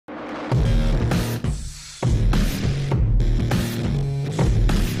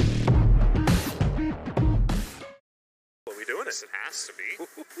Yes, it has to be.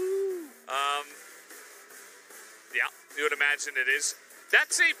 Yeah, you would imagine it is.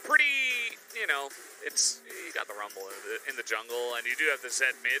 That's a pretty, you know, you got the Rumble in the jungle, and you do have the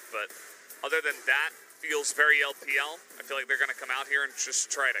Zed mid, but other than that, feels very LPL. I feel like they're going to come out here and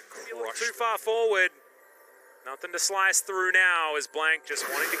just try to crush. Too far forward. Nothing to slice through now as Blank just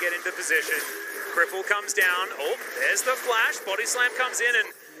wanting to get into position. Cripple comes down. Oh, there's the flash. Body slam comes in, and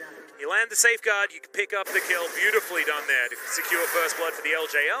you land the safeguard. You can pick up the kill. Beautifully done there to secure first blood for the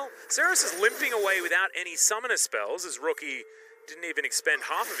LJL. Seros is limping away without any summoner spells as Rookie didn't even expend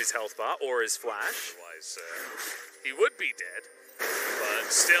half of his health bar or his flash. Otherwise, he would be dead.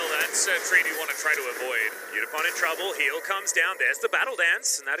 But still, that's a trade you want to try to avoid. Udipon in trouble. Heal comes down. There's the battle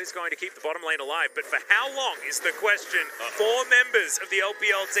dance, and that is going to keep the bottom lane alive. But for how long is the question? 4 members of the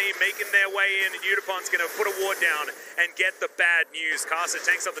LPL team making their way in, and Udipon's going to put a ward down and get the bad news. Carcer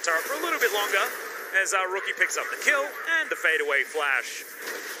tanks up the turret for a little bit longer as our Rookie picks up the kill and the fadeaway flash.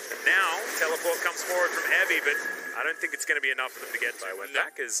 And now, teleport comes forward from Evie, but I don't think it's going to be enough for them to get to. I went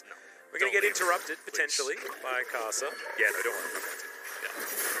back as we're going to get interrupted, potentially, by Carcer. Yeah, no, don't worry.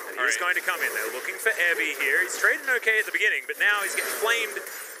 And he's going to come in. They're looking for Evie here. He's trading okay at the beginning, but now he's getting flamed,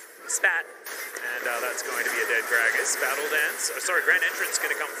 spat, and that's going to be a dead Gragas. Battle dance. Oh, sorry, Grand Entrance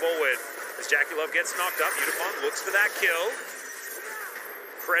going to come forward as Jackie Love gets knocked up. Udipon looks for that kill.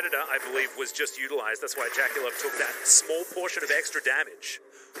 Predator, I believe, was just utilized. That's why Jackie Love took that small portion of extra damage.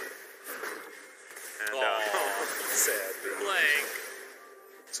 And, sad. Blank.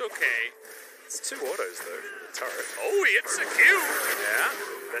 It's okay. It's 2 autos, though. Turret. Oh, he hits a Q. Yeah.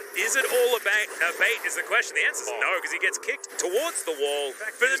 But is it all a bait is the question. The answer is no, because he gets kicked towards the wall.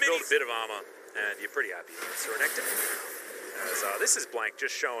 For the build a bit of armor, and you're pretty happy. Serenected. As this is Blank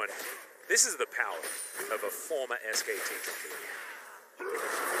just showing. This is the power of a former SKT champion.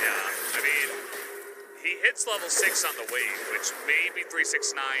 Yeah, I mean, he hits level 6 on the wave, which maybe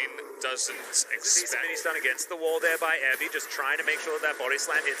 369 doesn't expect. Mini stun against the wall there by Evie, just trying to make sure that body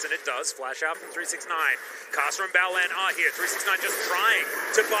slam hits, and it does. Flash out from 369. Carcer and Baolan are here. 369 just trying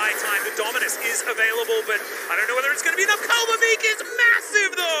to buy time. The Dominus is available, but I don't know whether it's going to be enough. Kalbamik is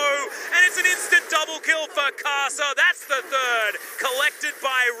massive, though, and it's an instant double kill for Carcer. That's the 3rd, collected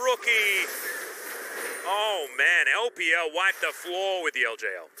by Rookie. Oh, man, LPL wiped the floor with the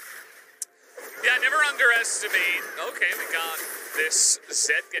LJL. Yeah, never underestimate. Okay, we got this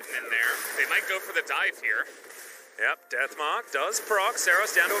Zed getting in there. They might go for the dive here. Yep, Deathmark does proc.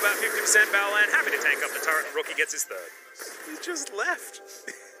 Seros down to about 50%. Baolan happy to tank up the turret, and Rookie gets his 3rd. He just left.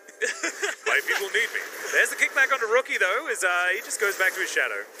 My people need me. There's the kickback onto Rookie, though, as he just goes back to his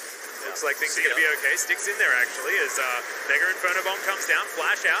shadow. Looks like things are going to be okay. Sticks in there, actually, as Mega Inferno Bomb comes down.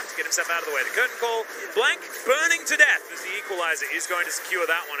 Flash out to get himself out of the way. The curtain call. Blank burning to death as the equalizer is going to secure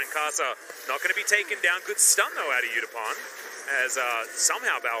that one. And Carcer not going to be taken down. Good stun, though, out of Udipon. As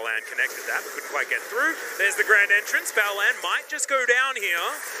somehow Baolan connected that, but couldn't quite get through. There's the Grand Entrance. Baolan might just go down here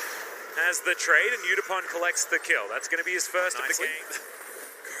as the trade, and Udipon collects the kill. That's going to be his first of the game.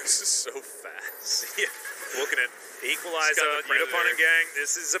 This is so fast. Yeah, looking at equalizer, Udipon and gang.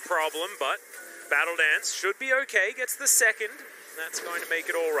 This is a problem, but Battle Dance should be okay. Gets the 2nd. That's going to make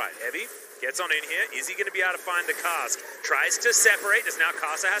it all right. Evie gets on in here. Is he going to be able to find the cask? Tries to separate, as now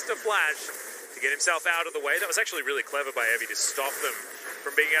Carcer has to flash to get himself out of the way. That was actually really clever by Evie to stop them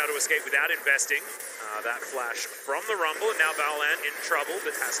from being able to escape without investing. That flash from the Rumble, and now Baolan in trouble,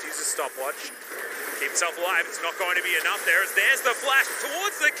 but has to use a stopwatch. Keep himself alive. It's not going to be enough there. As there's the flash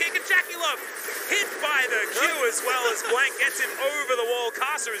towards the kick, and Jackie Love hit by the Q as well as Blank gets him over the wall.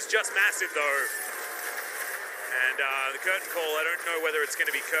 Carcer is just massive, though. And the curtain call, I don't know whether it's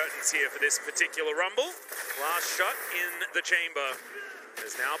going to be curtains here for this particular Rumble. Last shot in the chamber.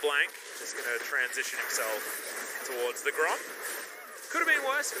 There's now Blank, just going to transition himself towards the Grom. Could have been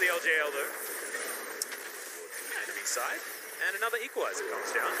worse for the LJL, though. Enemy side. And another equalizer comes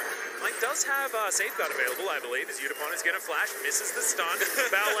down. Mike does have safeguard available, I believe, as Udipon is going to flash, misses the stun.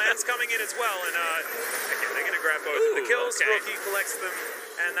 Baolan's coming in as well, and okay, they're going to grab both of the kills. Okay. Rookie collects them,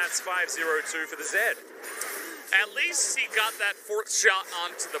 and that's 5-0-2 for the Zed. At least he got that 4th shot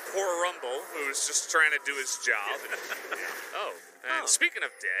onto the poor Rumble, who was just trying to do his job. And speaking of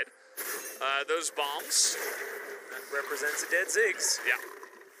dead, those bombs. That represents a dead Ziggs. Yeah.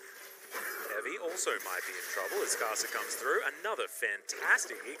 Evie also might be in trouble as Carcer comes through. Another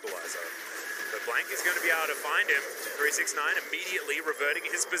fantastic equalizer. But Blank is going to be able to find him. 369 immediately reverting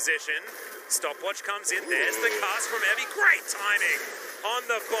his position. Stopwatch comes in. There's the cast from Evie. Great timing on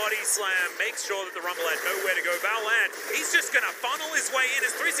the body slam. Makes sure that the Rumble had nowhere to go. Baolan, he's just going to funnel his way in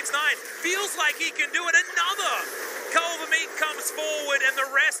as 369 feels like he can do it. Another Kalbamik comes forward, and the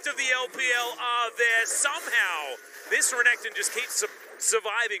rest of the LPL are there somehow. This Renekton just keeps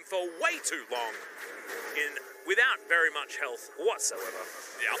surviving for way too long without very much health whatsoever.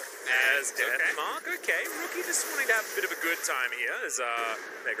 Yeah. As Death Mark, okay. Rookie just wanting to have a bit of a good time here as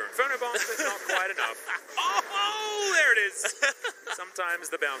Mega Inferno Bomb, but not quite enough. Oh, there it is.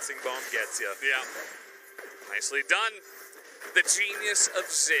 Sometimes the bouncing bomb gets you. Yeah. Nicely done. The genius of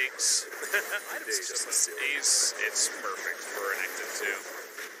Ziggs. It's perfect for Renekton too.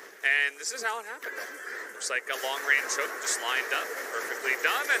 And this is how it happened. Looks like a long-range hook just lined up, perfectly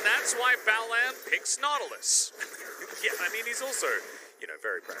done, and that's why Balan picks Nautilus. Yeah, I mean, he's also,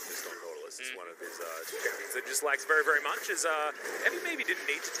 very practiced on Nautilus. It's one of his champions that just likes very, very much. Evie maybe didn't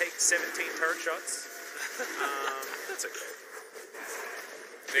need to take 17 turret shots. That's okay.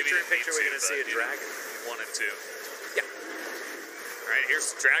 Maybe in picture we're going to see a dragon. Wanted to. Yeah. All right,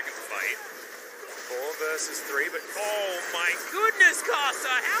 here's the dragon fight. 4 versus 3, but oh my goodness,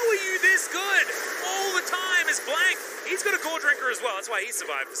 Casa, how are you this good all the time as Blank? He's got a Gore Drinker as well, that's why he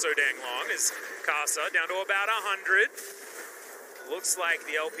survived for so dang long, as Casa down to about 100. Looks like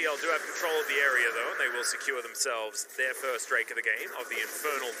the LPL do have control of the area though, and they will secure themselves their first Drake of the game of the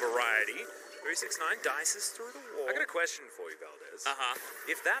Infernal variety. 369 dices through the wall. I got a question for you, Valdez.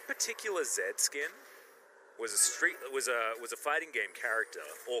 If that particular Zed skin was a fighting game character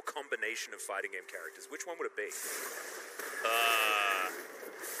or combination of fighting game characters, which one would it be?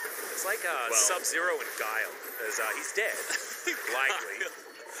 It's like Sub-Zero and Guile, as he's dead, likely.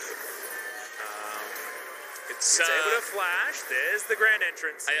 It's able to flash. There's the grand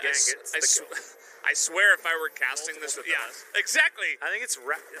entrance. I swear, if I were casting this with exactly. I think it's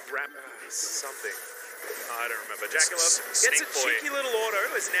rap something. I don't remember. Jackalove gets a cheeky little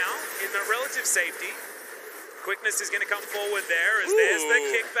auto. Is now in the relative safety. Quickness is going to come forward there as there's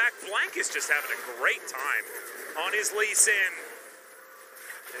the kickback. Blank is just having a great time on his Lee Sin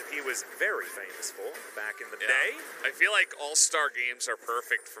that he was very famous for back in the day. I feel like all-star games are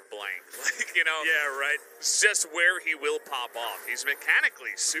perfect for Blank. Yeah, right. It's just where he will pop off. He's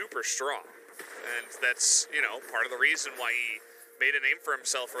mechanically super strong. And that's, part of the reason why he made a name for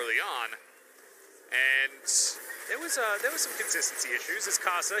himself early on. And there was some consistency issues as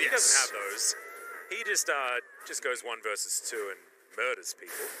Casa. He doesn't have those. He just goes 1 versus 2 and murders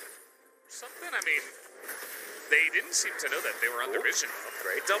people. They didn't seem to know that they were under vision.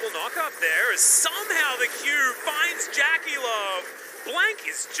 Great double knock up there as somehow the Q finds Jackie Love. Blank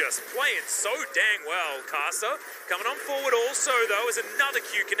is just playing so dang well. Casa coming on forward also though as another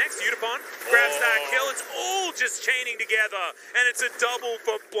Q connects. Udapon grabs that kill. It's all just chaining together and it's a double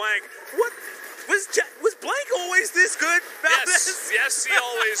for Blank. What? Was Blank always this good? Yes, he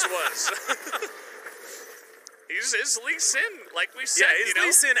always was. His Lee Sin, like we said, his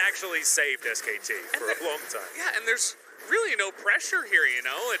Lee Sin actually saved SKT for a long time. Yeah, and there's really no pressure here,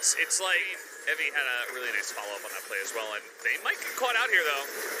 It's like Evie had a really nice follow-up on that play as well, and they might get caught out here, though.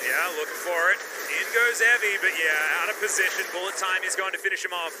 Yeah, looking for it. In goes Evie, but out of position. Bullet time is going to finish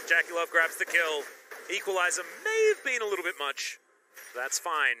him off. Jackie Love grabs the kill. Equalizer may have been a little bit much. That's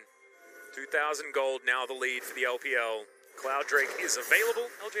fine. 2,000 gold, now the lead for the LPL. Cloud Drake is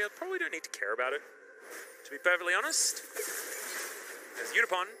available. LJL probably don't need to care about it, to be perfectly honest. There's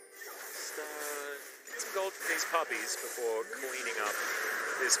Udapon. Get some gold from these puppies before cleaning up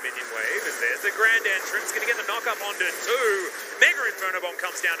this minion wave. As there's the grand entrance. Going to get the knock up onto 2. Mega Inferno Bomb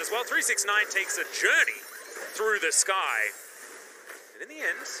comes down as well. 369 takes a journey through the sky. And in the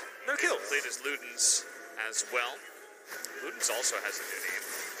end, no kills. Played as Ludens as well. Ludens also has a new name.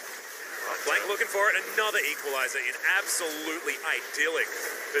 Blank looking for it. Another equalizer in absolutely idyllic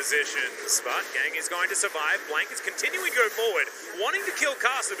positions. But Gang is going to survive. Blank is continuing to go forward, wanting to kill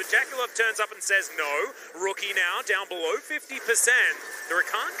Casa, but Jackalove turns up and says no. Rookie now down below 50%. The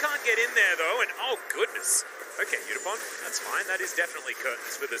Rakan can't get in there, though, and oh, goodness. Okay, Udapon, that's fine. That is definitely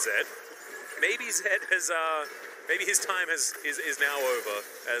curtains for the Zed. Maybe Zed has, maybe his time is now over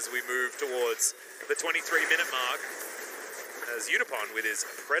as we move towards the 23-minute mark. As Udapon with his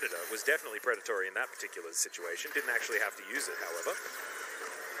Predator was definitely predatory in that particular situation. Didn't actually have to use it, however.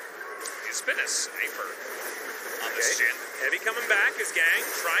 He's been a sniper on this Jin. Heavy coming back as Gang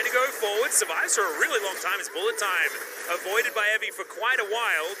trying to go forward. Survives for a really long time. His bullet time avoided by Evie for quite a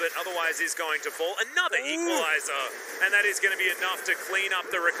while, but otherwise is going to fall. Another equalizer. And that is going to be enough to clean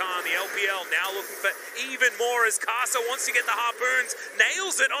up the Rakan. The LPL now looking for even more as Casa wants to get the harpoons.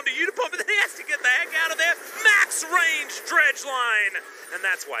 Nails it onto Udapon, but then he has to get the heck out of there. Max range dredge line. And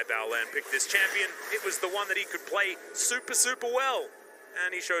that's why Baolan picked this champion. It was the one that he could play super, super well.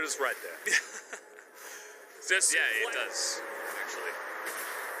 And he showed us right there. It does, actually.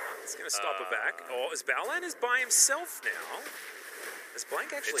 It's going to stop it back. Oh, as Baolan is by himself now. As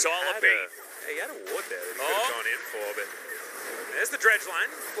Blank actually It's all a had bait. he had a ward there that he could have gone in for, but there's the dredge line.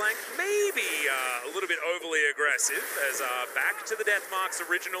 Blank maybe a little bit overly aggressive as back to the Deathmark's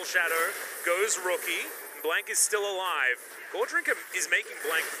original shadow goes Rookie. Blank is still alive. Gordrinker is making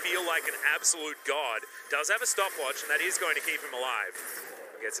Blank feel like an absolute god. Does have a stopwatch, and that is going to keep him alive.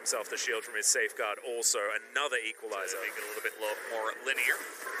 Gets himself the shield from his safeguard also. Another equalizer. Make it a little bit more linear.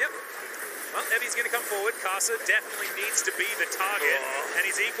 Yep. Well, Evie's going to come forward. Casa definitely needs to be the target, and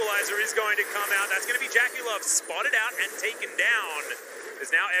his equalizer is going to come out. That's going to be Jackie Love spotted out and taken down.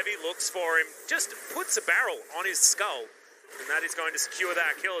 As now Evie looks for him, just puts a barrel on his skull, and that is going to secure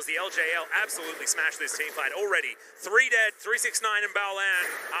that kill as the LJL absolutely smashed this team fight already. 3 dead, 369 in Baolan.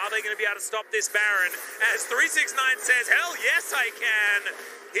 Are they going to be able to stop this Baron? As 369 says, hell yes I can.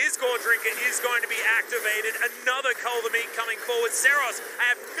 His Gore Drinker is going to be activated. Another Cull the Meat coming forward. Seros,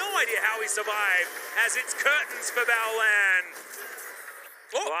 I have no idea how he survived, as it's curtains for Baolan.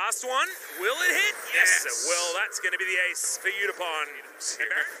 Oh. Last one, will it hit? Yes, it will. That's going to be the ace for Udapon.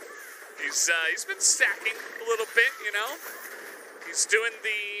 He's been stacking a little bit, you know. He's doing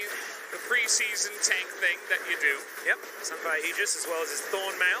the preseason tank thing that you do. Yep, sent by Aegis as well as his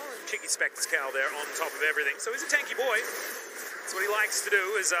Thorn Mail and Chicky Spectre's Cowl there on top of everything. So he's a tanky boy. That's what he likes to do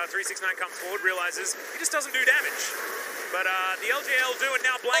as 369 comes forward, realizes he just doesn't do damage. But the LJL do, and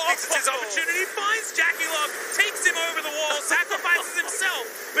now Blank thinks it's his opportunity, finds Jackie Love, takes him over the wall, sacrifices himself,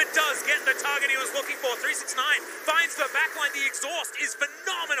 but does get the target he was looking for. 369 finds the backline. The exhaust is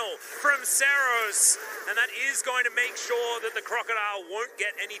phenomenal from Saros, and that is going to make sure that the Crocodile won't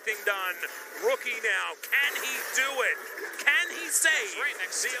get anything done. Rookie now, can he do it? Can he save? Right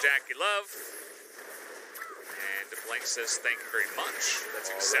next to Jackie Love. And Blank says, thank you very much.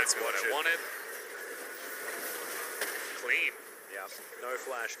 That's exactly what I wanted. Clean. Yeah, no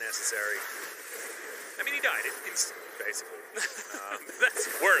flash necessary. I mean, he died basically. That's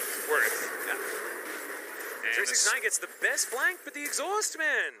worth. Yeah. And 369 gets the best flank, but the exhaust,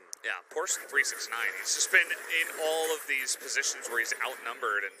 man. Yeah, poor 369. He's just been in all of these positions where he's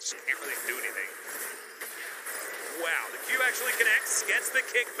outnumbered and just can't really do anything. Wow, the Q actually connects, gets the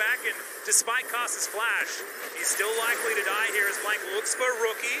kick back, and despite Casa's flash, he's still likely to die here as Blank looks for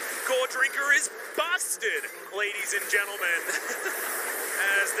Rookie. Gore Drinker is busted, ladies and gentlemen.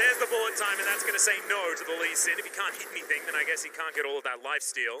 As there's the bullet time, and that's going to say no to the Lee Sin. If he can't hit anything, then I guess he can't get all of that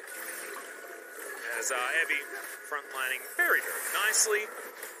lifesteal. As Evie frontlining very, very nicely.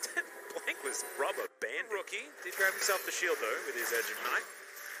 Blank was rubber band. Rookie did grab himself the shield, though, with his Edge Ignite.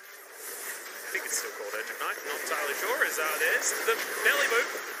 I think it's still called Edge Ignite, not entirely sure, as there's the belly boop.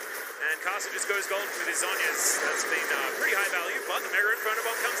 And Casa just goes golden with his Zhonya's. That's been pretty high value, but the Mega Inferno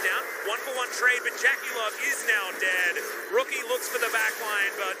Bomb comes down. 1-for-1 trade, but Jackie Love is now dead. Rookie looks for the back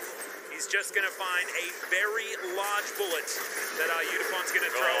line, but he's just going to find a very large bullet that Udapon's going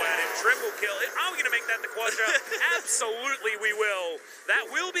to throw at him. Triple kill. Are we going to make that the Quadra? Absolutely we will. That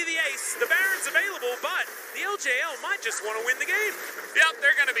will be the ace. The Baron's available, but the LJL might just want to win the game. Yep,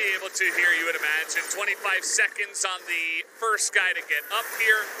 they're going to be able to here, you would imagine. 25 seconds on the first guy to get up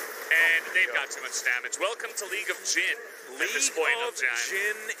here, and they've got too much damage. Welcome to League of Jin. At this point of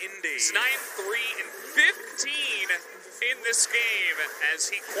Jin, indeed. It's 9-3 and 15 in this game as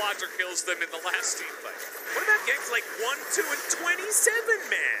he quadra kills them in the last team fight. What about games like 1, 2, and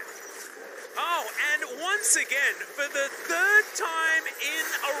 27, man? Oh, and once again, for the third time in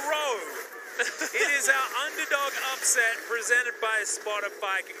a row, it is our underdog upset presented by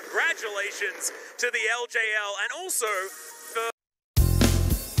Spotify. Congratulations to the LJL and also